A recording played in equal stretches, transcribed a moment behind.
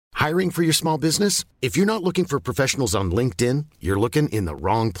Hiring for your small business? If you're not looking for professionals on LinkedIn, you're looking in the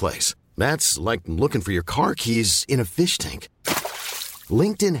wrong place. That's like looking for your car keys in a fish tank.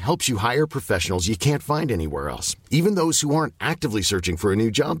 LinkedIn helps you hire professionals you can't find anywhere else, even those who aren't actively searching for a new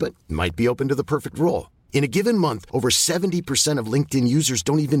job but might be open to the perfect role. In a given month, over 70% of LinkedIn users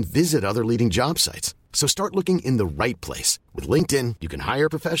don't even visit other leading job sites. So start looking in the right place. With LinkedIn, you can hire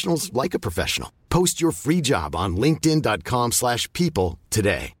professionals like a professional. Post your free job on linkedin.com/people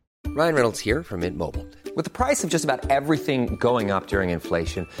today. Ryan Reynolds here from Mint Mobile. With the price of just about everything going up during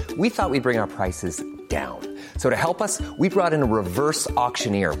inflation, we thought we'd bring our prices down. So to help us, we brought in a reverse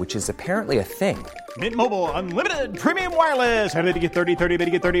auctioneer, which is apparently a thing. Mint Mobile Unlimited Premium Wireless. How to get 30, 30, bit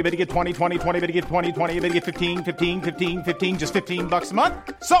to get 30, bit to get 20, 20, 20, bit to get 20, 20, bit to get 15, 15, 15, 15, just $15 a month?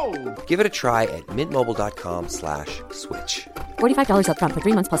 Sold! Give it a try at mintmobile.com/switch. $45 up front for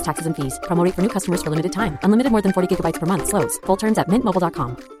 3 months plus taxes and fees. Promo rate for new customers for limited time. Unlimited more than 40 gigabytes per month. Slows full terms at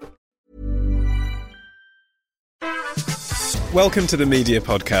mintmobile.com. Welcome to the Media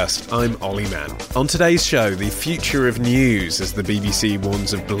Podcast. I'm Olly Mann. On today's show, the future of news as the BBC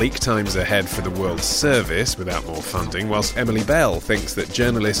warns of bleak times ahead for the World Service without more funding, whilst Emily Bell thinks that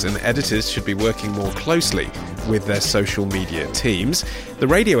journalists and editors should be working more closely with their social media teams. The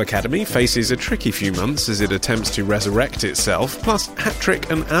Radio Academy faces a tricky few months as it attempts to resurrect itself, plus Hat-Trick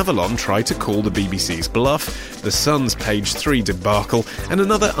and Avalon try to call the BBC's bluff, the Sun's Page 3 debacle, and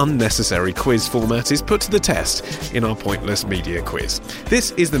another unnecessary quiz format is put to the test in our pointless media quiz.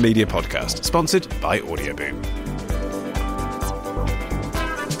 This is the Media Podcast, sponsored by Audioboom.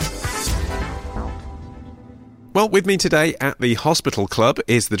 Well, with me today at the Hospital Club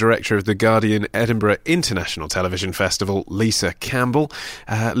is the director of the Guardian Edinburgh International Television Festival, Lisa Campbell.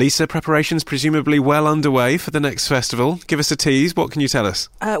 Lisa, preparations presumably well underway for the next festival. Give us a tease. What can you tell us?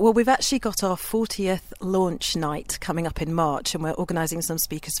 Well, we've actually got our 40th launch night coming up in March, and we're organising some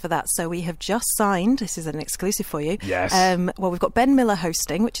speakers for that. So we have just signed, this is an exclusive for you. Yes. Well, we've got Ben Miller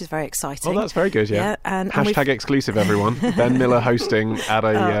hosting, which is very exciting. Oh, that's very good, yeah. And Hashtag exclusive, everyone. Ben Miller hosting at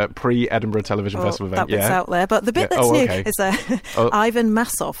a pre-Edinburgh Television Festival event. That bit's out there, but the bit that's new is Ivan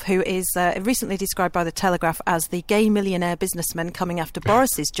Massoff, who is recently described by The Telegraph as the gay millionaire businessman coming after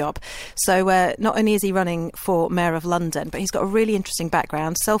Boris's job. So not only is he running for Mayor of London, but he's got a really interesting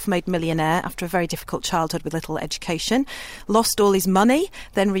background. Self-made millionaire after a very difficult childhood with little education. Lost all his money,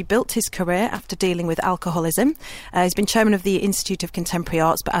 then rebuilt his career after dealing with alcoholism. He's been chairman of the Institute of Contemporary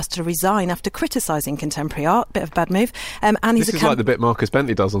Arts, but asked to resign after criticising contemporary art. Bit of a bad move. And he's this is like the bit Marcus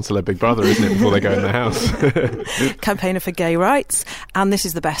Bentley does on Celeb Big Brother, isn't it, before they go in the house? Campaigner for gay rights, and this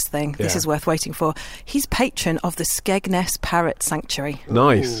is the best thing. This is worth waiting for. He's patron of the Skegness Parrot Sanctuary.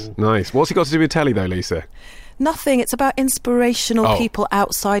 Nice. What's he got to do with telly, though, Lisa? Nothing. It's about inspirational people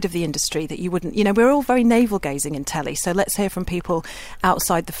outside of the industry that you wouldn't... we're all very navel-gazing in telly, so let's hear from people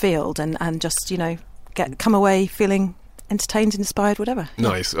outside the field and just, come away feeling entertained, inspired, whatever.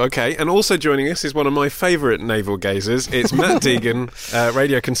 Nice. Okay. And also joining us is one of my favourite navel gazers. It's Matt Deegan,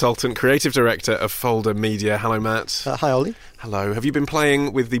 radio consultant, creative director of Folder Media. Hello, Matt. Hi, Ollie. Hello. Have you been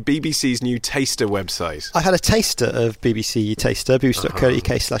playing with the BBC's new Taster website? I had a taster of BBC Taster,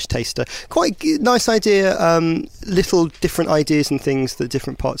 bbc.co.uk/taster. Quite nice idea. Little different ideas and things that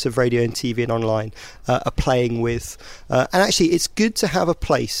different parts of radio and TV and online are playing with. And actually, it's good to have a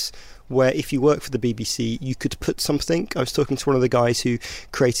place where if you work for the BBC, you could put something. I was talking to one of the guys who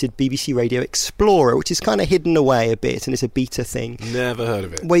created BBC Radio Explorer, which is kind of hidden away a bit and is a beta thing. Never heard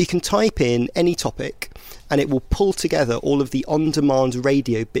of it. Where you can type in any topic and it will pull together all of the on-demand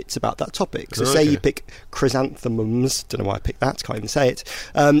radio bits about that topic. So say you pick chrysanthemums, don't know why I picked that, can't even say it.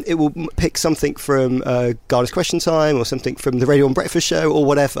 It will pick something from Garda's Question Time or something from the Radio and Breakfast Show or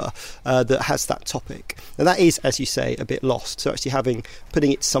whatever that has that topic. And that is, as you say, a bit lost. So actually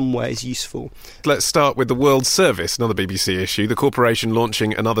putting it somewhere is useful. Let's start with the World Service, another BBC issue. The corporation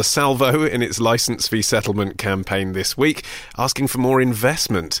launching another salvo in its licence fee settlement campaign this week, asking for more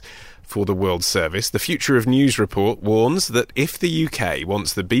investment for the World Service. The Future of News report warns that if the UK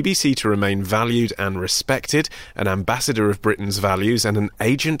wants the BBC to remain valued and respected, an ambassador of Britain's values and an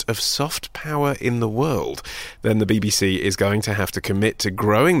agent of soft power in the world, then the BBC is going to have to commit to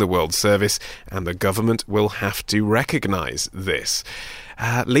growing the World Service, and the government will have to recognise this.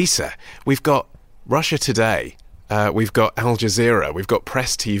 Lisa, we've got Russia Today. We've got Al Jazeera, we've got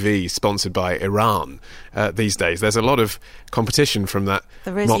Press TV sponsored by Iran these days. There's a lot of competition from that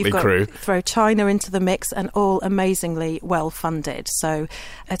motley crew. Throw China into the mix, and all amazingly well funded. So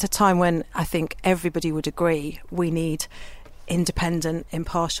at a time when I think everybody would agree we need independent,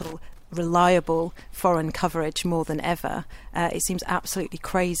 impartial, reliable foreign coverage more than ever, it seems absolutely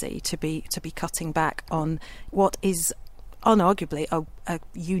crazy to be cutting back on what is unarguably a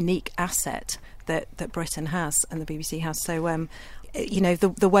unique asset that Britain has and the BBC has. So,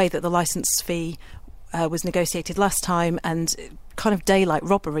 the way that the licence fee was negotiated last time, and kind of daylight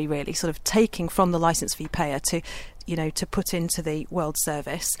robbery, really, sort of taking from the licence fee payer to put into the World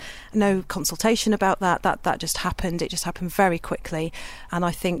Service. No consultation about that. That just happened. It just happened very quickly, and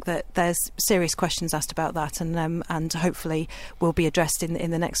I think that there's serious questions asked about that, and hopefully will be addressed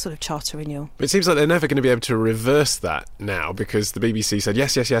in the next sort of charter renewal. It seems like they're never going to be able to reverse that now, because the BBC said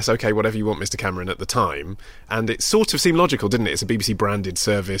yes, okay, whatever you want, Mr. Cameron, at the time, and it sort of seemed logical, didn't it? It's a BBC branded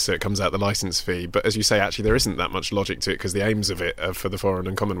service, so it comes out the licence fee. But as you say, actually, there isn't that much logic to it, because the aims of it are for the Foreign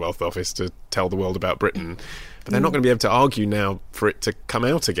and Commonwealth Office to tell the world about Britain. But they're not going to be able to argue now for it to come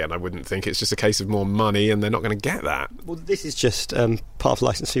out again, I wouldn't think. It's just a case of more money, and they're not going to get that. Well, this is just part of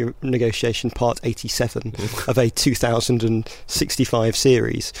licence fee negotiation, part 87 of a 2065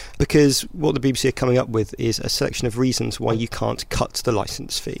 series, because what the BBC are coming up with is a selection of reasons why you can't cut the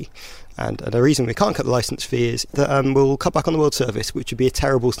licence fee. And the reason we can't cut the licence fee is that we'll cut back on the World Service, which would be a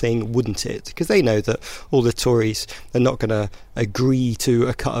terrible thing, wouldn't it? Because they know that all the Tories are not going to agree to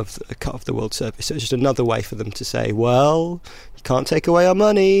a cut of the World Service. So it's just another way for them to say, well, you can't take away our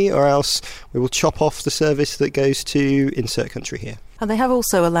money, or else we will chop off the service that goes to insert country here. And they have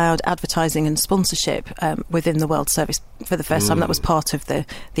also allowed advertising and sponsorship within the World Service for the first time. That was part of the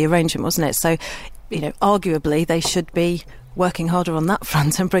arrangement, wasn't it? So, arguably they should be working harder on that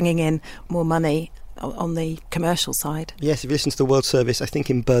front and bringing in more money on the commercial side. Yes, if you listen to the World Service, I think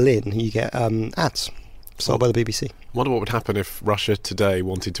in Berlin you get ads sold by the BBC. Wonder what would happen if Russia Today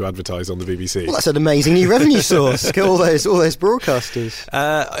wanted to advertise on the BBC. Well, that's an amazing new revenue source. Get all those broadcasters.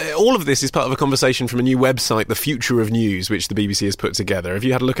 All of this is part of a conversation from a new website, The Future of News, which the BBC has put together. Have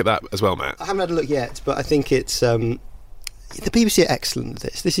you had a look at that as well, Matt? I haven't had a look yet, but I think it's... the BBC are excellent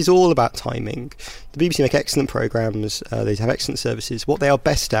at this. This is all about timing. The BBC make excellent programmes, they have excellent services. What they are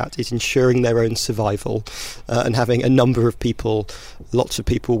best at is ensuring their own survival and having a number of people, lots of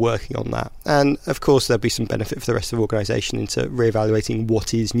people working on that. And of course there'll be some benefit for the rest of the organisation into re-evaluating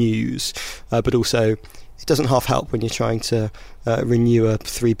what is news, but also it doesn't half help when you're trying to renew a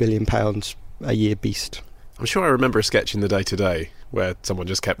 £3 billion a year beast. I'm sure I remember a sketch in the Day Today where someone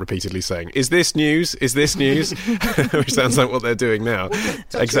just kept repeatedly saying, "Is this news? Is this news?" Which sounds like what they're doing now,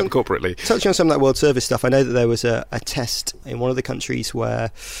 except corporately. Touching on some of that World Service stuff, I know that there was a test in one of the countries where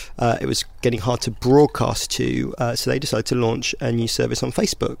it was getting hard to broadcast to, so they decided to launch a new service on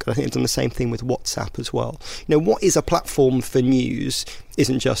Facebook. I think they've done the same thing with WhatsApp as well. What is a platform for news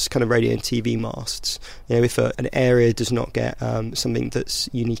isn't just kind of radio and TV masts. If an area does not get something that's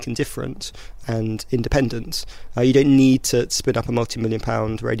unique and different and independent, you don't need to spin up a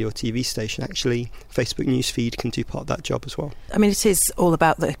multi-million-pound radio or TV station. Actually, Facebook newsfeed can do part of that job as well. I mean, it is all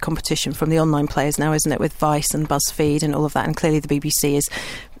about the competition from the online players now, isn't it, with Vice and BuzzFeed and all of that, and clearly the BBC is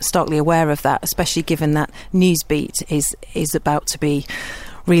starkly aware of that, especially given that Newsbeat is about to be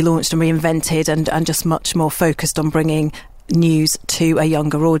relaunched and reinvented and just much more focused on bringing news to a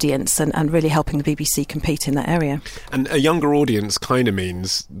younger audience and really helping the BBC compete in that area. And a younger audience kind of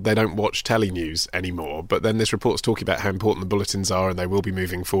means they don't watch telly news anymore, but then this report's talking about how important the bulletins are and they will be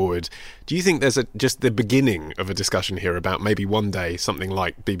moving forward. Do you think there's just the beginning of a discussion here about maybe one day something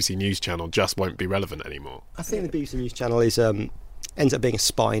like BBC News Channel just won't be relevant anymore? I think the BBC News Channel is... ends up being a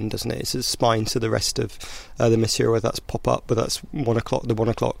spine, doesn't it? It's a spine to the rest of the material, whether that's pop-up, whether that's 1 o'clock, the 1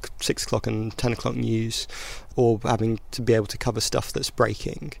 o'clock, 6 o'clock and 10 o'clock news, or having to be able to cover stuff that's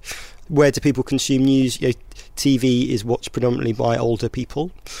breaking. Where do people consume news? TV is watched predominantly by older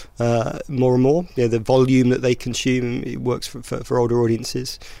people, more and more. The volume that they consume, it works for older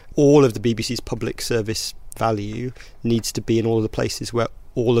audiences. All of the BBC's public service value needs to be in all of the places where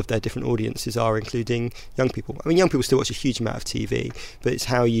all of their different audiences are, including young people. I mean, young people still watch a huge amount of TV, but it's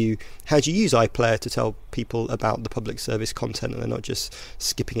how do you use iPlayer to tell people about the public service content, and they're not just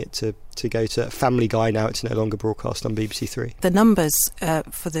skipping it to go to Family Guy. Now it's no longer broadcast on BBC Three. The numbers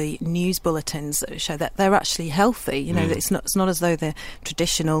for the news bulletins show that they're actually healthy. It's not as though the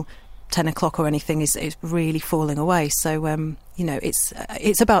traditional 10 o'clock or anything is really falling away. So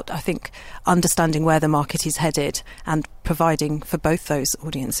it's about, I think, understanding where the market is headed and providing for both those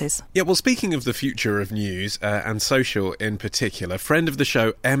audiences. Yeah, well, speaking of the future of news and social in particular, friend of the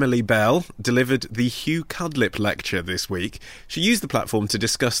show Emily Bell delivered the Hugh Cudlip lecture this week. She used the platform to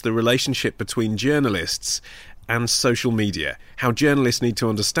discuss the relationship between journalists and social media, how journalists need to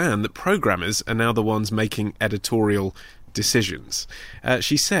understand that programmers are now the ones making editorial decisions.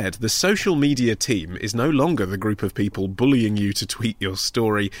 She said the social media team is no longer the group of people bullying you to tweet your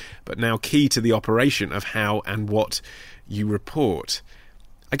story, but now key to the operation of how and what you report.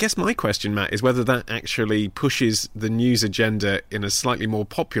 I guess my question, Matt, is whether that actually pushes the news agenda in a slightly more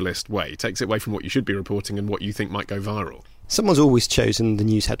populist way, takes it away from what you should be reporting and what you think might go viral. Someone's always chosen the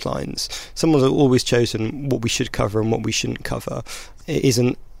news headlines. Someone's always chosen what we should cover and what we shouldn't cover. It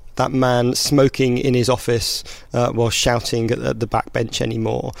isn't that man smoking in his office while shouting at the backbench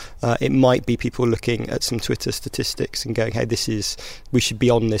anymore. It might be people looking at some Twitter statistics and going, hey, we should be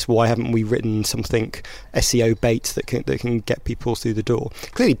on this. Why haven't we written something SEO bait that can get people through the door?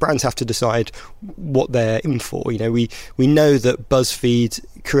 Clearly, brands have to decide what they're in for. You know, we know that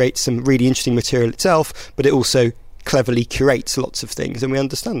BuzzFeed creates some really interesting material itself, but it also cleverly curates lots of things, and we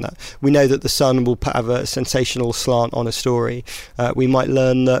understand that. We know that The Sun will have a sensational slant on a story. We might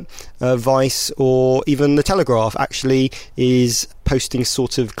learn that Vice or even The Telegraph actually is posting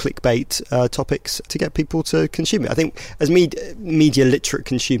sort of clickbait topics to get people to consume it. I think as media literate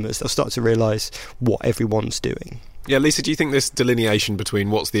consumers, they'll start to realise what everyone's doing. Yeah, Lisa, do you think this delineation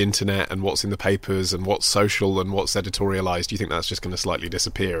between what's the internet and what's in the papers and what's social and what's editorialised, do you think that's just going to slightly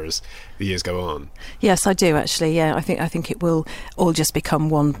disappear as the years go on? Yes, I do actually. Yeah, I think it will all just become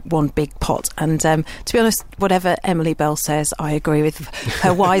one big pot. And to be honest, whatever Emily Bell says, I agree with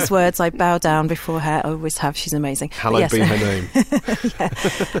her wise words. I bow down before her. I always have. She's amazing. Hallowed be her name. Yeah.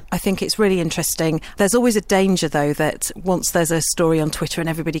 I think it's really interesting. There's always a danger, though, that once there's a story on Twitter and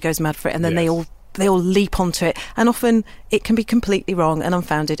everybody goes mad for it, and then they all leap onto it, and often it can be completely wrong and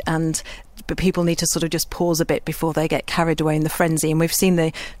unfounded, but people need to sort of just pause a bit before they get carried away in the frenzy. And we've seen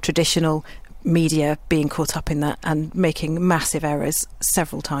the traditional media being caught up in that and making massive errors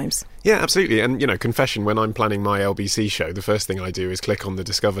several times. Yeah, absolutely. And, confession, when I'm planning my LBC show, the first thing I do is click on the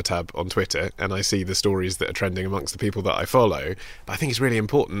Discover tab on Twitter and I see the stories that are trending amongst the people that I follow. But I think it's really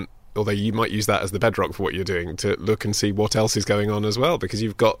important, although you might use that as the bedrock for what you're doing, to look and see what else is going on as well, because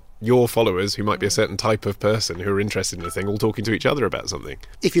you've got your followers, who might be a certain type of person who are interested in a thing, all talking to each other about something.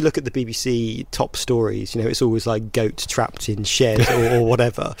 If you look at the BBC top stories, it's always like goat trapped in shed or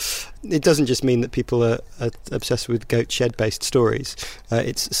whatever. It doesn't just mean that people are obsessed with goat shed-based stories.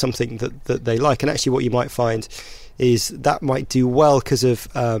 It's something that they like. And actually what you might find is that might do well because of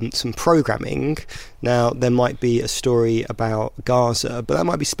some programming. Now, there might be a story about Gaza, but that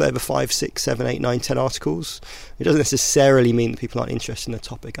might be split over 5, 6, 7, 8, 9, 10 articles. It doesn't necessarily mean that people aren't interested in the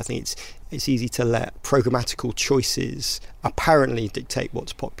topic. I think it's easy to let programmatical choices apparently dictate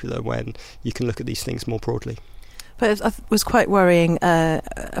what's popular when you can look at these things more broadly. But it was quite worrying,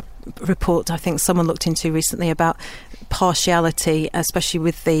 a report I think someone looked into recently about partiality, especially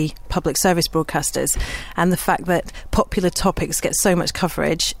with the public service broadcasters, and the fact that popular topics get so much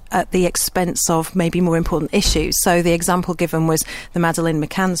coverage at the expense of maybe more important issues. So the example given was the Madeleine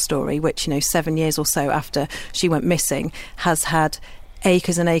McCann story, which 7 years or so after she went missing has had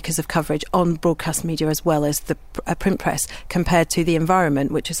acres and acres of coverage on broadcast media as well as the print press, compared to the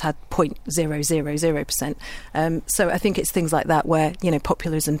environment, which has had 0.000%. So I think it's things like that where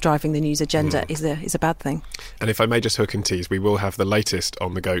populism driving the news agenda is a bad thing. And if I may just hook and tease, we will have the latest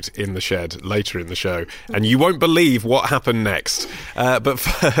on the goat in the shed later in the show, and you won't believe what happened next. But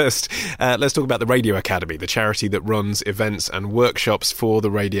first, let's talk about the Radio Academy, the charity that runs events and workshops for the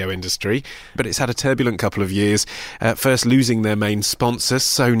radio industry. But it's had a turbulent couple of years, first losing their main sponsor,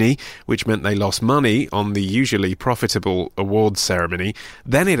 Sony, which meant they lost money on the usually profitable awards ceremony.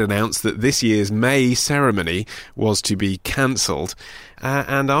 Then it announced that this year's May ceremony was to be cancelled.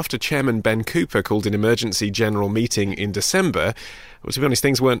 And after Chairman Ben Cooper called an emergency general meeting in December, well, to be honest,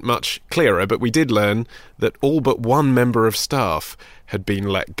 things weren't much clearer, but we did learn that all but one member of staff had been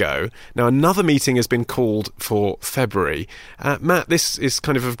let go. Now, another meeting has been called for February. Matt, this is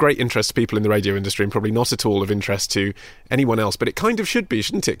kind of great interest to people in the radio industry and probably not at all of interest to anyone else, but it kind of should be,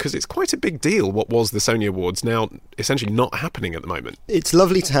 shouldn't it? Because it's quite a big deal what was the Sony Awards now essentially not happening at the moment. It's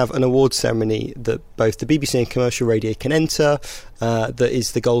lovely to have an awards ceremony that both the BBC and commercial radio can enter, that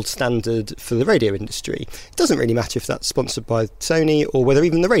is the gold standard for the radio industry. It doesn't really matter if that's sponsored by Sony or whether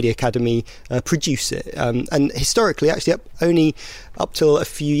even the Radio Academy produce it. And historically, actually, only up till a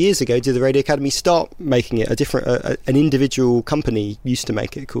few years ago did the Radio Academy start making it an individual company used to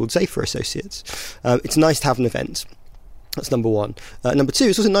make it called Zafer Associates. It's nice to have an event. That's number one. Number two,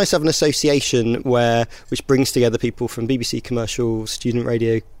 it's also nice to have an association which brings together people from BBC commercial, student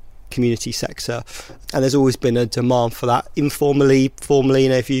radio, community sector, and there's always been a demand for that. Informally, formally,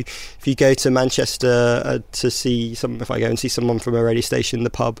 if you go to Manchester to see if I go and see someone from a radio station in the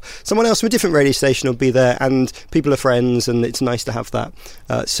pub, someone else from a different radio station will be there, and people are friends, and it's nice to have that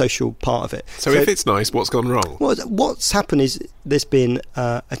social part of it. So if it's nice, what's gone wrong? Well, what's happened is there's been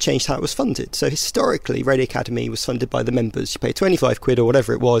a change to how it was funded. So historically, Radio Academy was funded by the members. You pay 25 quid or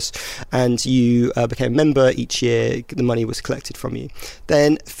whatever it was, and you became a member each year. The money was collected from you.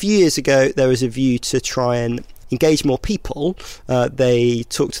 Then a few years ago, there was a view to try and engage more people. They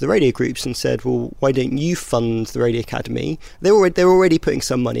talked to the radio groups and said, well, why don't you fund the Radio Academy? They're already putting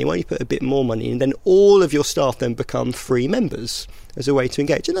some money. Why don't you put a bit more money? And then all of your staff then become free members as a way to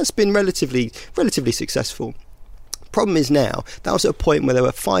engage. And that's been relatively successful. Problem is now, that was at a point where there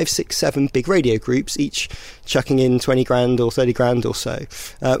were 5, 6, 7 big radio groups, each chucking in 20 grand or 30 grand or so.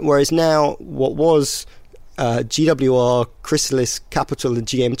 Whereas now, what was GWR, Chrysalis, Capital and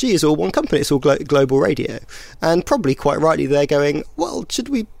GMG is all one company. It's all global radio. And probably quite rightly they're going, well, should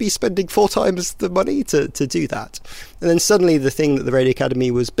we be spending 4 times the money to do that? And then suddenly the thing that the Radio Academy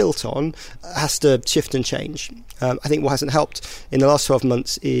was built on has to shift and change. I think what hasn't helped in the last 12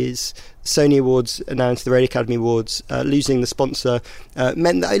 months is Sony Awards announced the Radio Academy Awards. Losing the sponsor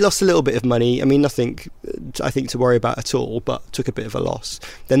meant that they lost a little bit of money. I mean, nothing I think to worry about at all, but took a bit of a loss.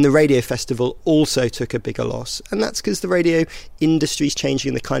 Then the Radio Festival also took a bigger loss, and that's because the radio industry is changing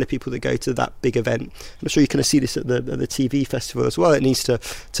and the kind of people that go to that big event. I'm sure you kind of see this at the TV festival as well. It needs to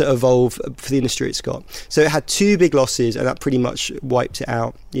evolve for the industry it's got. So it had 2 big losses, and that pretty much wiped it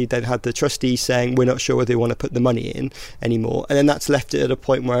out. You then had the trustees saying, we're not sure whether they want to put the money in anymore, and then that's left it at a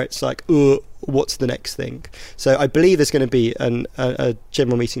point where it's like, what's the next thing? So I believe there's going to be a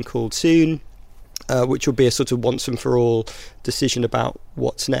general meeting called soon, which will be a sort of once and for all decision about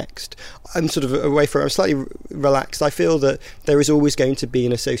what's next. I'm sort of away from it. I'm slightly relaxed. I feel that there is always going to be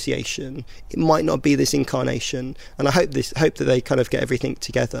an association. It might not be this incarnation, and I hope that they kind of get everything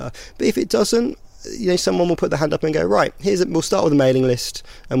together. But if it doesn't, someone will put their hand up and go, right, we'll start with a mailing list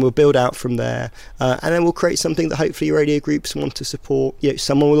and we'll build out from there, and then we'll create something that hopefully radio groups want to support.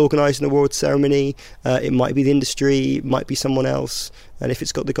 Someone will organise an awards ceremony. It might be the industry, it might be someone else, and if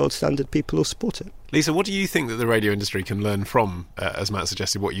it's got the gold standard, people will support it. Lisa, what do you think that the radio industry can learn from, as Matt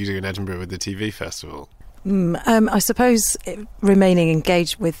suggested, what you do in Edinburgh with the TV festival? I suppose remaining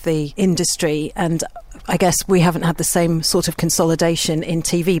engaged with the industry, and I guess we haven't had the same sort of consolidation in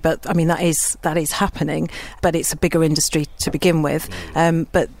TV, but I mean that is happening, but it's a bigger industry to begin with.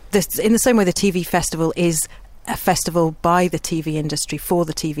 But this, in the same way the TV festival is a festival by the TV industry for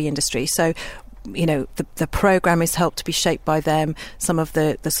the TV industry, so the programme is helped to be shaped by them. Some of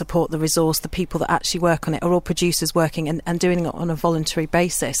the support, the resource, the people that actually work on it are all producers working and doing it on a voluntary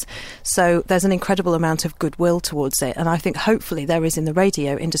basis. So there's an incredible amount of goodwill towards it, and I think hopefully there is in the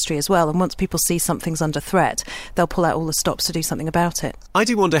radio industry as well. And once people see something's under threat, they'll pull out all the stops to do something about it. I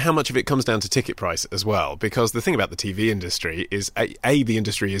do wonder how much of it comes down to ticket price as well, because the thing about the TV industry is A, the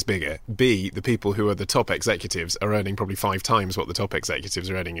industry is bigger, B, the people who are the top executives are earning probably 5 times what the top executives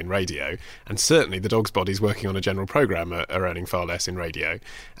are earning in radio, and certainly the dog's bodies working on a general programme are earning far less in radio.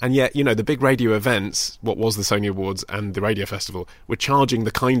 And yet, the big radio events, what was the Sony Awards and the Radio Festival, were charging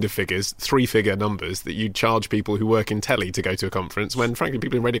the kind of figures, 3-figure numbers, that you'd charge people who work in telly to go to a conference when, frankly,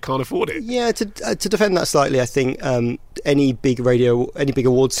 people in radio can't afford it. Yeah, to defend that slightly, I think any big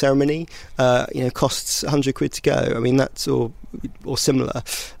awards ceremony, costs 100 quid to go. I mean, that's or similar.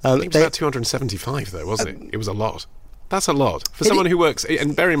 I think it was about 275 though, wasn't it? It was a lot. That's a lot for someone who works.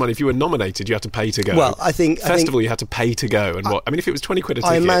 And bear in mind, if you were nominated, you had to pay to go. Well, I think you had to pay to go. And if it was 20 quid a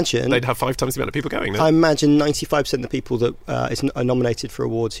ticket, they'd have 5 times the amount of people going. No? I imagine 95% of the people that are nominated for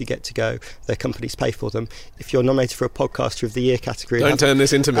awards who get to go, their companies pay for them. If you're nominated for a Podcaster of the Year category, don't turn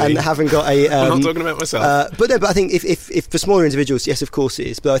this into me. And haven't got a. I'm not talking about myself. But I think if for smaller individuals, yes, of course it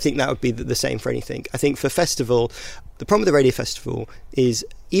is. But I think that would be the same for anything. I think for festival, the problem with the Radio Festival is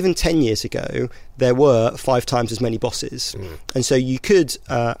even 10 years ago, there were 5 times as many bosses. And so you could,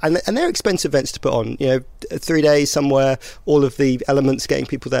 and they're expensive events to put on, 3 days somewhere, all of the elements, getting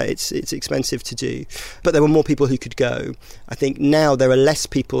people there, it's expensive to do. But there were more people who could go. I think now there are less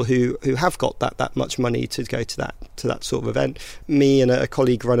people who have got that much money to go to that sort of event. Me and a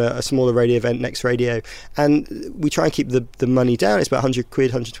colleague run a smaller radio event, Next Radio, and we try and keep the money down. It's about 100 quid,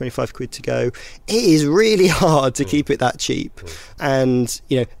 125 quid to go. It is really hard to keep it that cheap. And,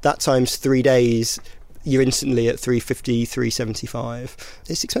 that times 3 days you're instantly at 350, 375.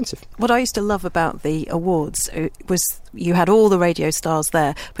 It's expensive. What I used to love about the awards was you had all the radio stars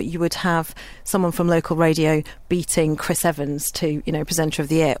there, but you would have someone from local radio beating Chris Evans to, presenter of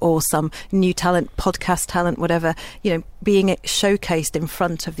the year, or some new talent, podcast talent, whatever, being showcased in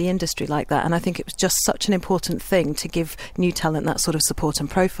front of the industry like that. And I think it was just such an important thing to give new talent that sort of support and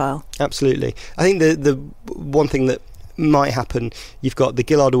profile. Absolutely. I think the one thing that might happen, you've got the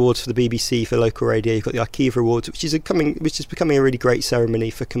Gillard Awards for the BBC for local radio, you've got the Arkiva Awards, which is becoming a really great ceremony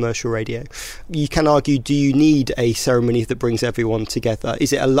for commercial radio. You can argue, do you need a ceremony that brings everyone together?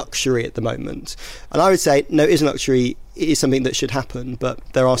 Is it a luxury at the moment? And I would say no, it is a luxury. It is something that should happen, but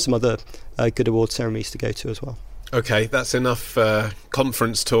there are some other good award ceremonies to go to as well. OK, that's enough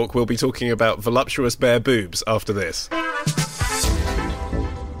conference talk. We'll be talking about voluptuous bare boobs after this.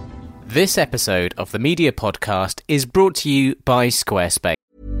 This episode of the Media Podcast is brought to you by Squarespace.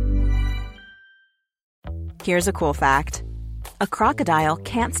 Here's a cool fact. A crocodile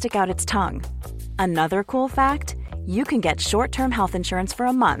can't stick out its tongue. Another cool fact, you can get short-term health insurance for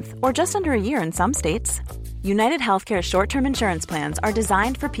a month or just under a year in some states. United Healthcare short-term insurance plans are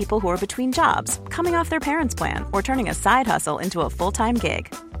designed for people who are between jobs, coming off their parents' plan, or turning a side hustle into a full-time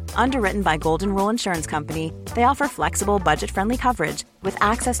gig. Underwritten by Golden Rule Insurance Company, they offer flexible, budget-friendly coverage with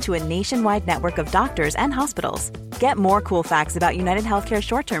access to a nationwide network of doctors and hospitals. Get more cool facts about United Healthcare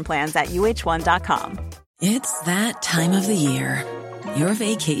short-term plans at uh1.com. It's that time of the year. Your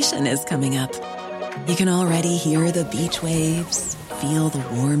vacation is coming up. You can already hear the beach waves, feel the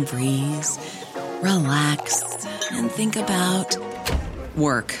warm breeze, relax, and think about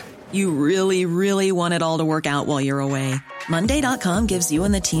work. You really, really want it all to work out while you're away. Monday.com gives you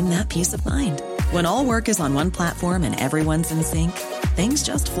and the team that peace of mind. When all work is on one platform and everyone's in sync, things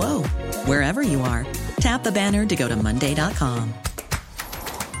just flow. Wherever you are, tap the banner to go to Monday.com.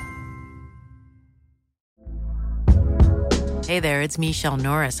 Hey there, it's Michelle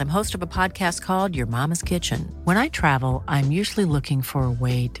Norris. I'm host of a podcast called Your Mama's Kitchen. When I travel, I'm usually looking for a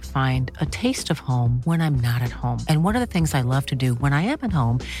way to find a taste of home when I'm not at home. And one of the things I love to do when I am at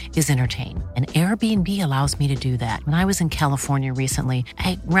home is entertain. And Airbnb allows me to do that. When I was in California recently,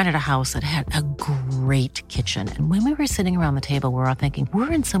 I rented a house that had a great kitchen. And when we were sitting around the table, we were all thinking, we're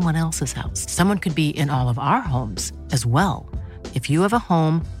in someone else's house. Someone could be in all of our homes as well. If you have a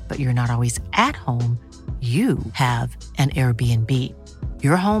home, but you're not always at home, you have an Airbnb.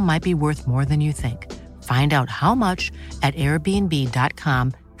 Your home might be worth more than you think. Find out how much at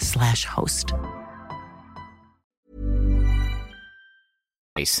airbnb.com/host.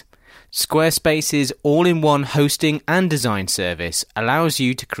 Squarespace's all-in-one hosting and design service allows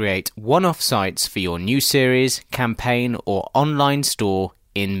you to create one-off sites for your new series, campaign, or online store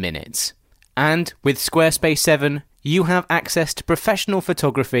in minutes. And with Squarespace 7, you have access to professional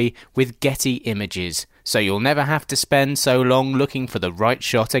photography with Getty Images, so you'll never have to spend so long looking for the right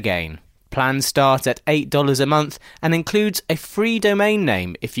shot again. Plans start at $8 a month and includes a free domain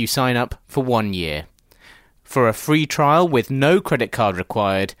name if you sign up for 1 year. For a free trial with no credit card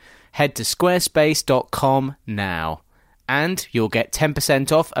required, head to squarespace.com now. And you'll get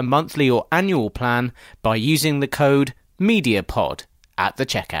 10% off a monthly or annual plan by using the code MEDIAPOD at the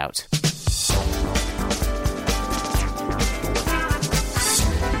checkout.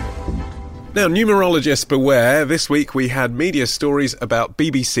 Now, numerologists beware. This week we had media stories about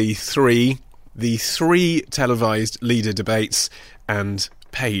BBC 3, the 3 televised leader debates, and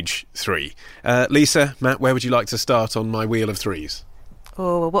Page 3. Lisa, Matt, where would you like to start on my wheel of threes?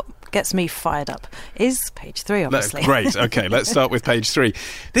 Oh, well, what gets me fired up is Page 3, obviously. Great, OK, let's start with Page 3.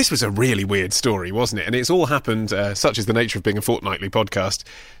 This was a really weird story, wasn't it? And it's all happened, such is the nature of being a fortnightly podcast,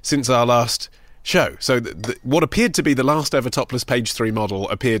 since our last show. So what appeared to be the last ever topless Page 3 model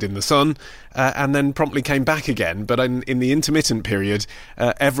appeared in The Sun and then promptly came back again. But in the intermittent period,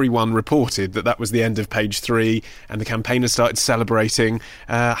 everyone reported that was the end of Page 3 and the campaigners started celebrating.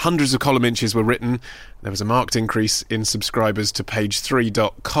 Hundreds of column inches were written. There was a marked increase in subscribers to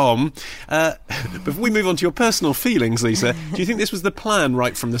page3.com. Before we move on to your personal feelings, Lisa, do you think this was the plan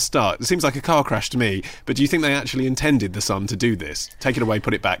right from the start? It seems like a car crash to me, but do you think they actually intended The Sun to do this? Take it away,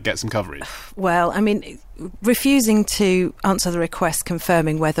 put it back, get some coverage. Well, I mean, refusing to answer the request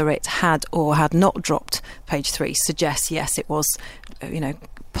confirming whether it had or had not dropped Page 3 suggests, yes, it was,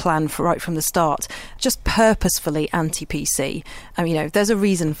 planned for right from the start, just purposefully anti-PC. I mean, there's a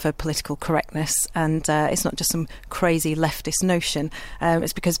reason for political correctness, and it's not just some crazy leftist notion.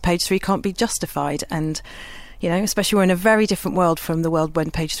 It's because Page 3 can't be justified, and especially we're in a very different world from the world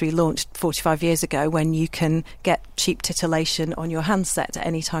when Page 3 launched 45 years ago, when you can get cheap titillation on your handset at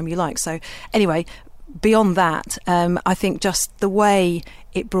any time you like. So anyway, beyond that, I think just the way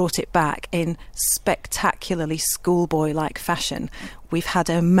it brought it back in spectacularly schoolboy-like fashion. We've had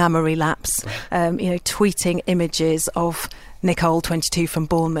a mammary lapse, tweeting images of Nicole, 22, from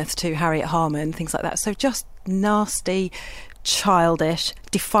Bournemouth to Harriet Harman, things like that. So just nasty, childish,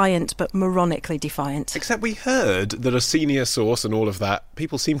 defiant, but moronically defiant. Except we heard that a senior source and all of that,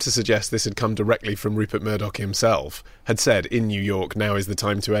 people seem to suggest this had come directly from Rupert Murdoch himself, had said in New York, now is the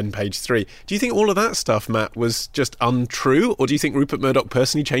time to end Page 3. Do you think all of that stuff, Matt, was just untrue, or do you think Rupert Murdoch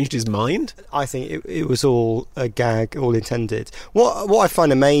personally changed his mind? I think it was all a gag, all intended. What I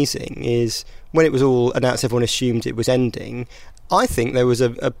find amazing is when it was all announced, everyone assumed it was ending. I think there was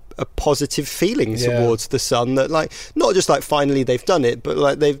a positive feeling towards the Sun, that not just finally they've done it,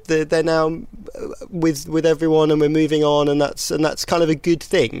 but they're now with everyone and we're moving on, and that's kind of a good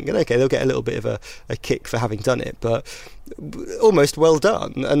thing. And okay, they'll get a little bit of a kick for having done it, but almost well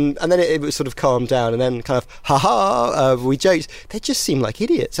done. And then it was sort of calmed down, and then kind of we joked. They just seem like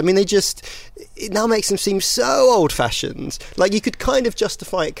idiots. I mean, it now makes them seem so old-fashioned. You could kind of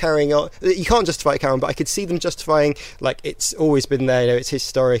justify it carrying on. You can't justify it carrying on, but I could see them justifying it's always been there. It's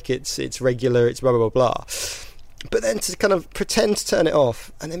historic. It's regular. It's blah blah blah blah. But then to kind of pretend to turn it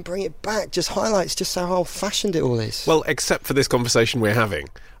off and then bring it back just highlights just how old-fashioned it all is. Well, except for this conversation we're having.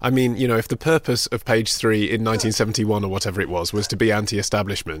 I mean, if the purpose of Page 3 in 1971 or whatever it was to be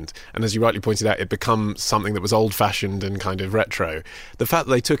anti-establishment, and as you rightly pointed out, it become something that was old-fashioned and kind of retro, the fact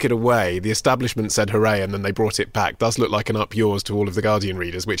that they took it away, the establishment said hooray, and then they brought it back, does look like an up yours to all of the Guardian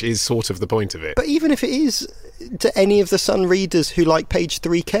readers, which is sort of the point of it. But even if it is, do any of the Sun readers who like Page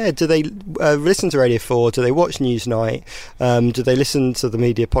 3 care? Do they listen to Radio 4? Do they watch Newsnight? Do they listen to the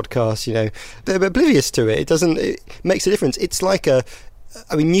media podcast? They're oblivious to it. It makes a difference. It's like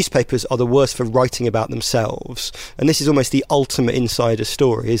newspapers are the worst for writing about themselves, and this is almost the ultimate insider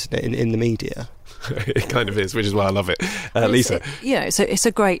story, isn't it, in the media? It kind of is, which is why I love it. Lisa? It's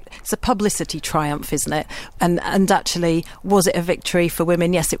a publicity triumph, isn't it? And actually, was it a victory for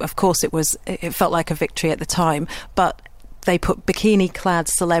women? Yes, of course it was. It felt like a victory at the time, but they put bikini-clad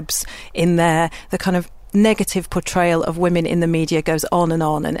celebs in there. The kind of negative portrayal of women in the media goes on,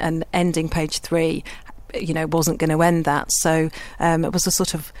 and ending Page 3 wasn't going to end that. So it was a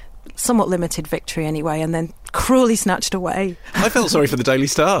sort of somewhat limited victory anyway, and then cruelly snatched away. I felt sorry for the Daily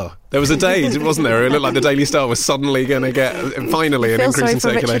Star. There was a day, wasn't there? It looked like the Daily Star was suddenly going to get, finally, an increase in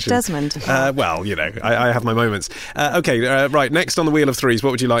circulation. Richard Desmond. I have my moments. Right, next on the Wheel of Threes,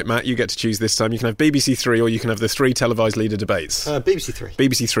 what would you like, Matt? You get to choose this time. You can have BBC 3 or you can have the 3 televised leader debates. BBC 3.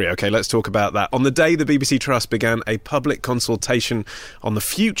 BBC 3, OK, let's talk about that. On the day the BBC Trust began a public consultation on the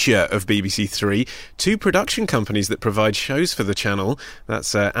future of BBC 3, 2 production companies that provide shows for the channel,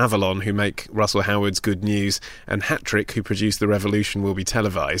 that's Avalon, who make Russell Howard's Good News, and Hat-Trick, who produce The Revolution, will be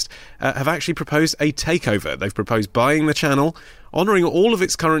televised, have actually proposed a takeover. They've proposed buying the channel, honouring all of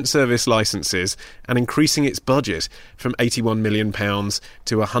its current service licences and increasing its budget from £81 million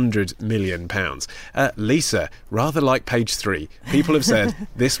to £100 million. Lisa, rather like Page 3, people have said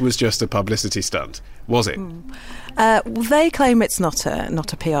this was just a publicity stunt. Was it? They claim it's not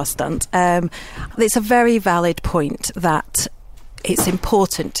a PR stunt. It's a very valid point that it's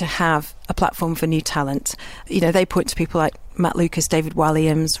important to have a platform for new talent. They point to people like Matt Lucas, David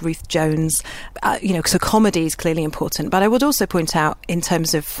Walliams, Ruth Jones. So comedy is clearly important. But I would also point out, in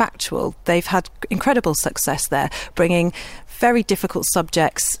terms of factual, they've had incredible success there, bringing very difficult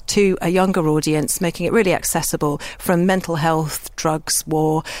subjects to a younger audience, making it really accessible, from mental health, drugs,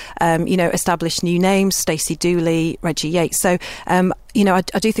 war, established new names, Stacey Dooley, Reggie Yates. So, I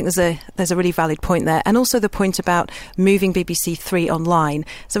do think there's a really valid point there. And also the point about moving BBC 3 online.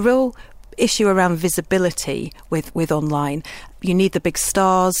 It's a real issue around visibility with online. You need the big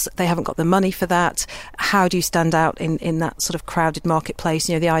stars. They haven't got the money for that. How do you stand out in that sort of crowded marketplace?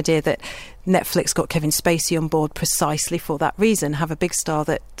 The idea that Netflix got Kevin Spacey on board precisely for that reason, have a big star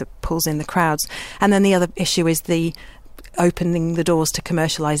that pulls in the crowds. And then the other issue is the opening the doors to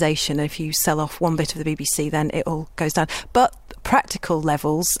commercialisation. If you sell off one bit of the BBC, then it all goes down. But practical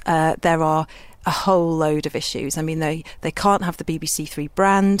levels, there are a whole load of issues. I mean, they can't have the BBC 3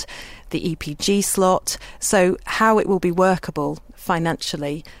 brand, the EPG slot. So how it will be workable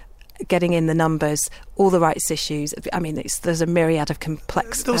financially, getting in the numbers, all the rights issues. I mean, there's a myriad of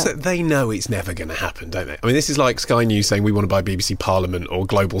complex... Also, they know it's never going to happen, don't they? I mean, this is like Sky News saying we want to buy BBC Parliament, or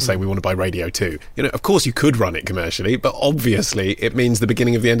Global saying we want to buy Radio 2. Of course you could run it commercially, but obviously it means the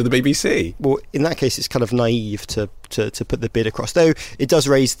beginning of the end of the BBC. Well, in that case, it's kind of naive to put the bid across. Though it does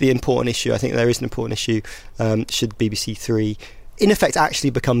raise the important issue. I think there is an important issue. Should BBC 3 in effect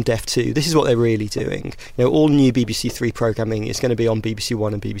actually become Deaf 2. This is what they're really doing. All new BBC 3 programming is going to be on BBC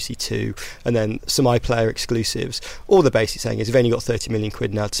 1 and BBC 2, and then some iPlayer exclusives. All they're basically saying is we've only got 30 million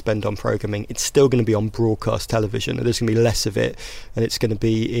quid now to spend on programming. It's still going to be on broadcast television, and there's going to be less of it, and it's going to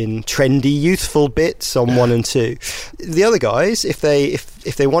be in trendy, youthful bits on 1 and 2. The other guys, if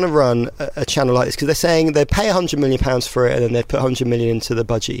they want to run a channel like this, because they're saying they pay £100 million for it, and then they put 100 million into the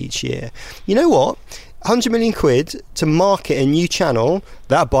budget each year. You know what? 100 million quid to market a new channel,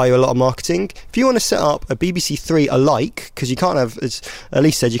 that'll buy you a lot of marketing. If you want to set up a BBC 3 alike, because you can't have, as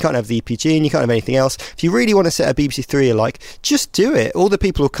Elise said, you can't have the EPG and you can't have anything else. If you really want to set a BBC 3 alike, just do it. All the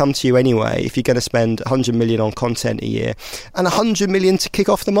people will come to you anyway if you're going to spend 100 million on content a year, and 100 million to kick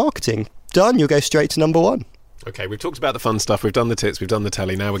off the marketing. Done, you'll go straight to number one. OK, we've talked about the fun stuff, we've done the tits, we've done the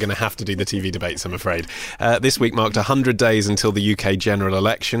telly, now we're going to have to do the TV debates, I'm afraid. This week marked 100 days until the UK general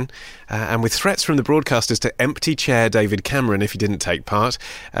election, and with threats from the broadcasters to empty chair David Cameron if he didn't take part,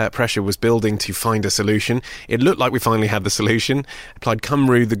 pressure was building to find a solution. It looked like we finally had the solution. Plaid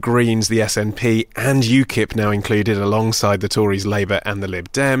Cymru, the Greens, the SNP and UKIP now included alongside the Tories, Labour and the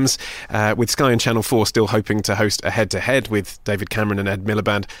Lib Dems, with Sky and Channel 4 still hoping to host a head-to-head with David Cameron and Ed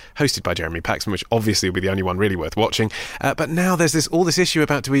Miliband, hosted by Jeremy Paxman, which obviously will be the only one really worth watching. But now there's all this issue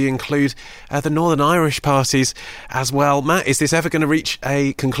about, do we include the Northern Irish parties as well? Matt, is this ever going to reach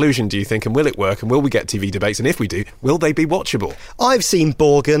a conclusion, do you think? And will it work? And will we get TV debates? And if we do, will they be watchable? I've seen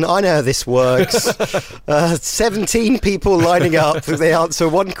Borgen. I know how this works. 17 people lining up. They answer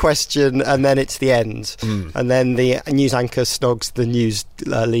one question and then it's the end. And then the news anchor snogs the news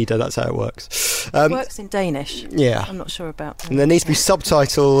leader. That's how it works. It works in Danish. Yeah. I'm not sure about that. And there needs to be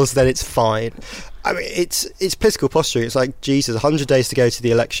subtitles, then it's fine. I mean, it's political posturing. It's like, Jesus, 100 days to go to the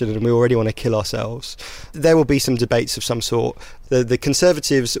election and we already want to kill ourselves. There will be some debates of some sort. The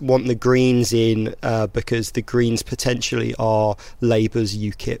Conservatives want the Greens in because the Greens potentially are Labour's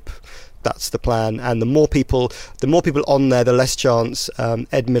UKIP. That's the plan, and the more people on there, the less chance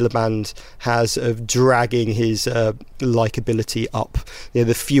Ed Miliband has of dragging his likeability up.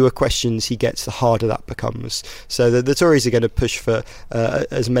 The fewer questions he gets, the harder that becomes. So the Tories are going to push for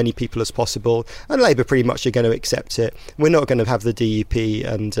as many people as possible, and Labour pretty much are going to accept it. We're not going to have the DUP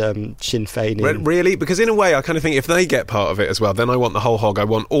and Sinn Féin in. Really? Because in a way, I kind of think if they get part of it as well, then I want the whole hog. I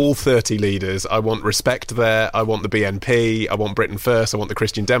want all 30 leaders. I want Respect there. I want the BNP. I want Britain First. I want the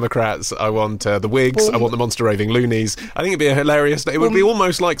Christian Democrats. I want the Whigs. I want the monster raving loonies. I think it'd be a hilarious. It would be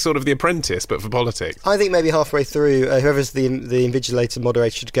almost like sort of The Apprentice, but for politics. I think maybe halfway through, whoever's the invigilator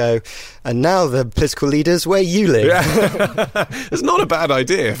moderator should go, and now the political leaders where you live. Yeah. It's not a bad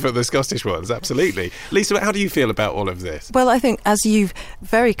idea for the Scottish ones, absolutely. Lisa, how do you feel about all of this? Well, I think, as you've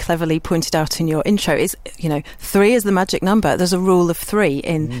very cleverly pointed out in your intro, is 3 is the magic number. There's a rule of 3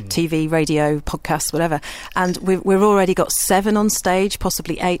 in TV, radio, podcasts, whatever, and we've already got 7 on stage,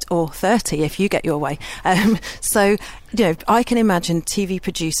 possibly 8 or 30 if you get your way. So I can imagine TV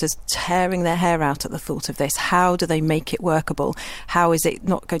producers tearing their hair out at the thought of this. How do they make it workable? How is it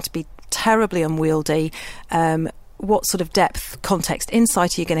not going to be terribly unwieldy? What sort of depth, context,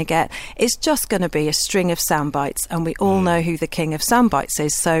 insight are you going to get? It's just going to be a string of sound bites, and we all know who the king of sound bites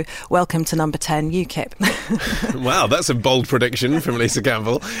is, so welcome to number 10, UKIP. Wow, that's a bold prediction from Lisa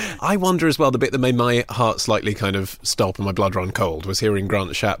Campbell. I wonder as well, the bit that made my heart slightly kind of stop and my blood run cold was hearing Grant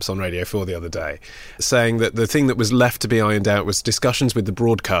Shapps on Radio 4 the other day saying that the thing that was left to be ironed out was discussions with the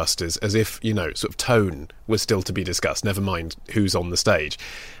broadcasters, as if, sort of tone was still to be discussed, never mind who's on the stage.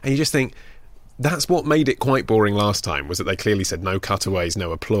 And you just think, that's what made it quite boring last time, was that they clearly said no cutaways,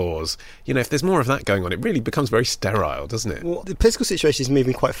 no applause. If there's more of that going on, it really becomes very sterile, doesn't it? Well, the political situation is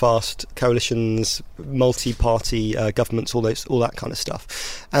moving quite fast. Coalitions, multi-party governments, all that kind of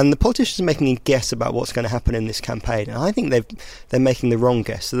stuff. And the politicians are making a guess about what's going to happen in this campaign. And I think they're making the wrong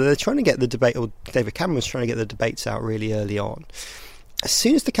guess. So they're trying to get the debate, or David Cameron's trying to get the debates out really early on. As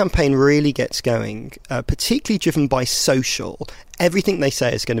soon as the campaign really gets going, particularly driven by social, everything they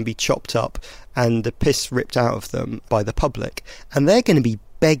say is going to be chopped up and the piss ripped out of them by the public. And they're going to be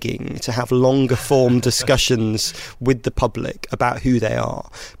begging to have longer form discussions with the public about who they are.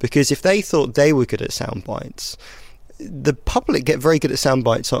 Because if they thought they were good at sound bites, the public get very good at sound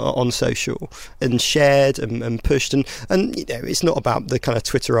bites on social and shared and pushed, and it's not about the kind of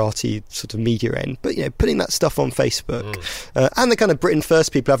Twitterati sort of media end, but putting that stuff on Facebook and the kind of Britain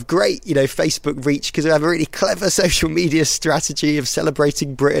First people have great Facebook reach because they have a really clever social media strategy of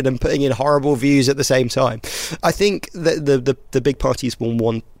celebrating Britain and putting in horrible views at the same time. I think that the big parties will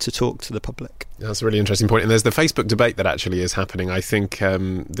want to talk to the public. That's a really interesting point. And there's the Facebook debate that actually is happening, I think,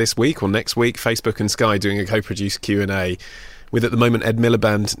 this week or next week. Facebook and Sky doing a co-produced Q&A Q&A with, at the moment, Ed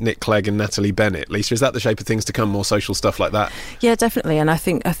Miliband, Nick Clegg and Natalie Bennett. Lisa, is that the shape of things to come, more social stuff like that? Yeah, definitely. And I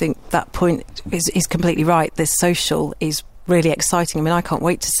think that point is completely right. This social is really exciting. I mean, I can't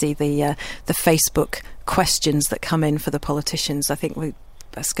wait to see the Facebook questions that come in for the politicians. I think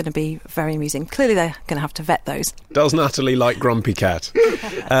that's going to be very amusing. Clearly, they're going to have to vet those. Does Natalie like Grumpy Cat?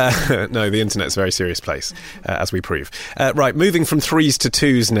 No, the internet's a very serious place, as we prove. Right, moving from 3s to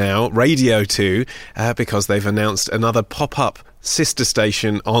 2s now. Radio 2, because they've announced another pop-up sister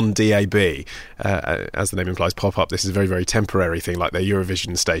station on DAB. As the name implies, pop-up, this is a very, very temporary thing, like their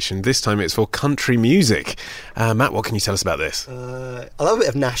Eurovision station. This time it's for country music. Matt, what can you tell us about this? I love a bit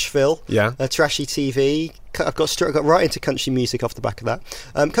of Nashville. Yeah. Trashy TV. I got right into country music off the back of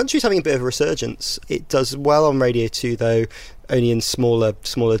that. Country's having a bit of a resurgence. It does well on Radio 2, though, only in smaller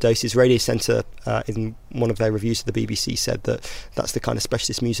doses. Radio Centre, in one of their reviews of the BBC, said that that's the kind of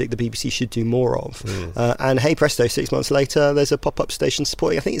specialist music the BBC should do more of. And hey presto, 6 months later, there's a pop-up station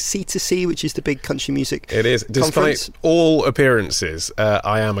supporting, I think it's C2C, which is the big country music It is. conference. Despite all appearances,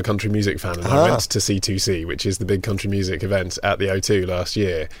 I am a country music fan, and I went to C2C, which is the big country music event at the O2 last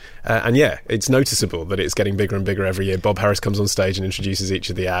year. And yeah, it's noticeable that it's getting bigger and bigger every year. Bob Harris comes on stage and introduces each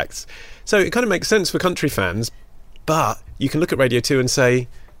of the acts. So it kind of makes sense for country fans, but you can look at Radio 2 and say,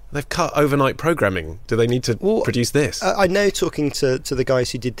 they've cut overnight programming. Do they need to produce this? I know, talking to the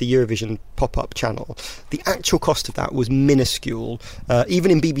guys who did the Eurovision pop-up channel, the actual cost of that was minuscule,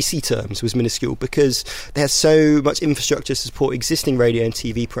 even in BBC terms was minuscule, because they had so much infrastructure to support existing radio and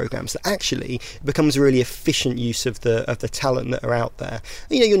TV programmes that actually it becomes a really efficient use of the talent that are out there.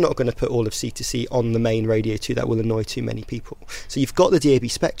 You're not going to put all of C2C on the main Radio 2. That will annoy too many people. So you've got the DAB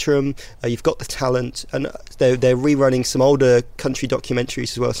spectrum, you've got the talent, and they're rerunning some older country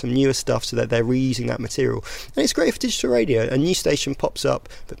documentaries as well, some newer stuff, so that they're reusing that material. And it's great for digital radio. A new station pops up,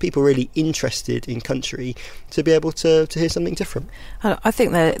 but people really interested in country to be able to hear something different. I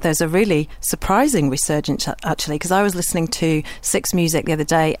think there's a really surprising resurgence, actually, because I was listening to Six Music the other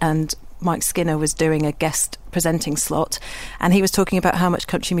day, and Mike Skinner was doing a guest presenting slot, and he was talking about how much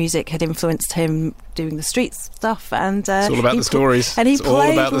country music had influenced him doing the street stuff, and it's all about the stories. And he it's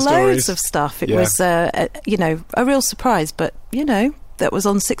played all about the loads stories. of stuff. It was a real surprise, but that was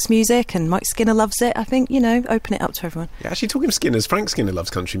on Six Music, and Mike Skinner loves it. I think, open it up to everyone. Yeah, actually, talking of Skinners, Frank Skinner loves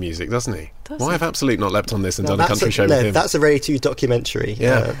country music, doesn't he? Does Why he? have absolutely not leapt on this and done a country show with him? That's a Radio 2 documentary.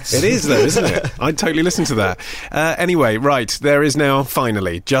 Yeah, it is though, isn't it? I'd totally listen to that. Anyway, right, there is now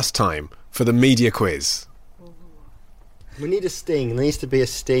finally just time for the media quiz. We need a sting. There needs to be a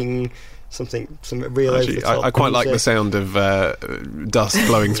sting. Some real Actually, over the top. I quite like the sound of dust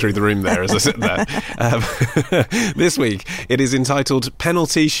blowing through the room there as I sit there. This week, it is entitled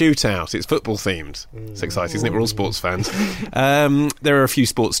Penalty Shootout. It's football themed. It's exciting, isn't it? We're all sports fans. There are a few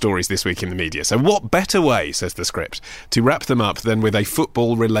sports stories this week in the media. So what better way, says the script, to wrap them up than with a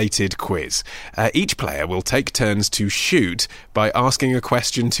football-related quiz? Each player will take turns to shoot by asking a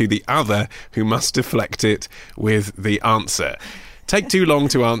question to the other, who must deflect it with the answer. Take too long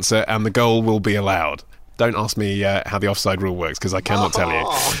to answer and the goal will be allowed. Don't ask me how the offside rule works, because I cannot tell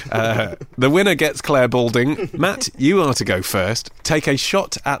you. The winner gets Claire Balding. Matt, you are to go first. Take a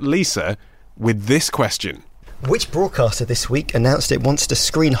shot at Lisa with this question. Which broadcaster this week announced it wants to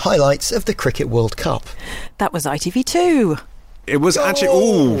screen highlights of the Cricket World Cup? That was ITV2. It was actually...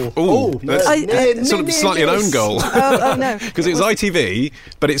 That's sort of slightly an own goal. Oh, no. Because it was ITV,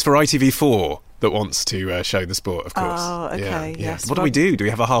 but it's for ITV4 that wants to show the sport, of course. Oh, okay, Yeah. yes. What do we do? Do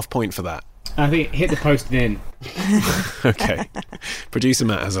we have a half point for that? I think hit the post and in. Okay. Producer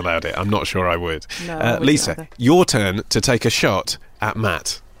Matt has allowed it. I'm not sure I would. No, I wouldn't Lisa, either. your turn to take a shot at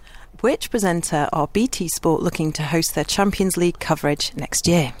Matt. Which presenter are BT Sport looking to host their Champions League coverage next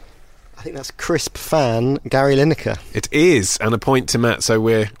year? I think that's crisp fan Gary Lineker. It is, and a point to Matt, so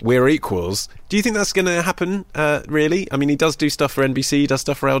we're equals. Do you think that's going to happen, really? I mean, he does do stuff for NBC, he does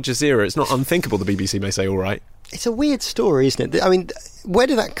stuff for Al Jazeera. It's not unthinkable the BBC may say, all right. It's a weird story, isn't it? I mean, where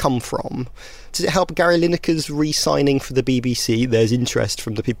did that come from? Does it help Gary Lineker's re-signing for the BBC? There's interest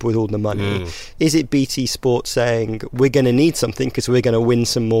from the people with all the money. Is it BT Sport saying, we're going to need something because we're going to win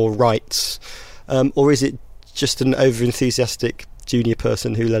some more rights? Or is it just an over-enthusiastic junior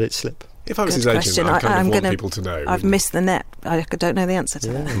person who let it slip? If I was Good his question. agent, I'd kind of want people to know. I've missed the net. I don't know the answer to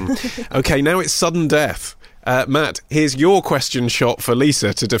that. Okay, now it's sudden death. Matt, here's your question shot for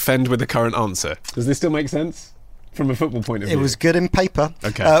Lisa to defend with the current answer. Does this still make sense from a football point of view? It was good in paper.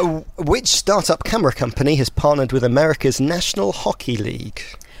 Okay. Which startup camera company has partnered with America's National Hockey League?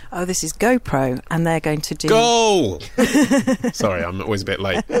 Oh, this is GoPro, and they're going to do... Goal! Sorry, I'm always a bit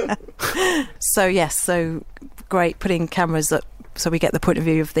late. So, yes, great, putting cameras that so we get the point of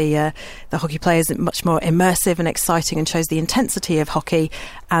view of the hockey players, much more immersive and exciting, and shows the intensity of hockey,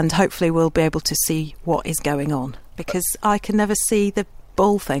 and hopefully we'll be able to see what is going on, because I can never see the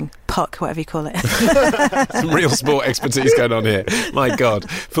ball thing, puck, whatever you call it. Some real sport expertise going on here. My God,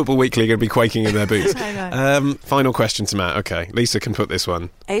 Football Weekly are going to be quaking in their boots. I know. Final question to Matt. Okay, Lisa can put this one.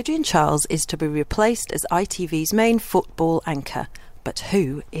 Adrian Charles is to be replaced as ITV's main football anchor, but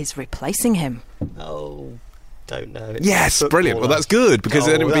who is replacing him? Oh, don't know. It's yes, brilliant. Well, that's good, because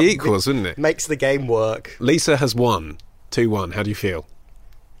then it would be equals, wouldn't it? Makes the game work. Lisa has won 2-1. How do you feel?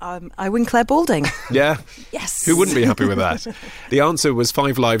 I win Claire Balding. Yeah? Yes. Who wouldn't be happy with that? The answer was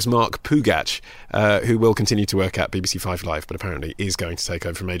 5 Live's Mark Pugach, who will continue to work at BBC 5 Live, but apparently is going to take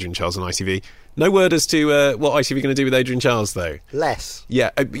over from Adrian Charles on ITV. No word as to what ITV are going to do with Adrian Charles, though. Less.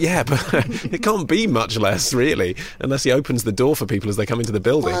 Yeah, but it can't be much less, really, unless he opens the door for people as they come into the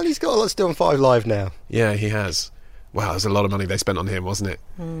building. Well, he's got a lot to do on 5 Live now. Yeah, he has. Wow, there's a lot of money they spent on him, wasn't it?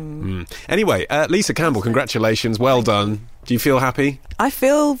 Anyway, Lisa Campbell, congratulations. Well done. Do you feel happy? I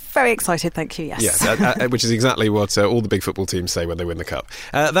feel very excited, thank you, yes. Yeah, which is exactly what all the big football teams say when they win the cup.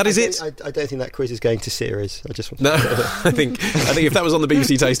 That is it. I don't think that quiz is going to series. I just want No, I think if that was on the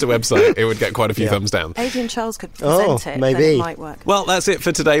BBC Taster website, it would get quite a few thumbs down. Adrian Charles could present it, maybe. then it might work. Well, that's it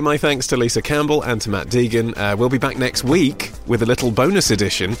for today. My thanks to Lisa Campbell and to Matt Deegan. We'll be back next week with a little bonus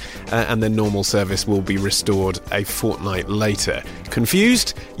edition, and then normal service will be restored a fortnight later.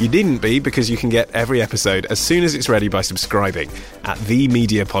 Confused? You needn't be, because you can get every episode as soon as it's ready by subscribing at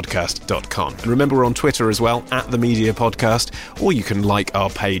themediapodcast.com. And remember, we're on Twitter as well, at themediapodcast, or you can like our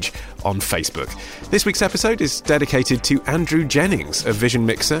page on Facebook. This week's episode is dedicated to Andrew Jennings, a vision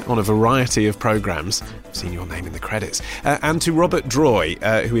mixer on a variety of programmes. I've seen your name in the credits. And to Robert Droy,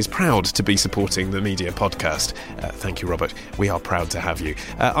 who is proud to be supporting the Media Podcast. Thank you, Robert. We are proud to have you.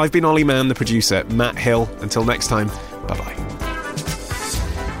 I've been Olly Mann, the producer, Matt Hill. Until next time, bye-bye.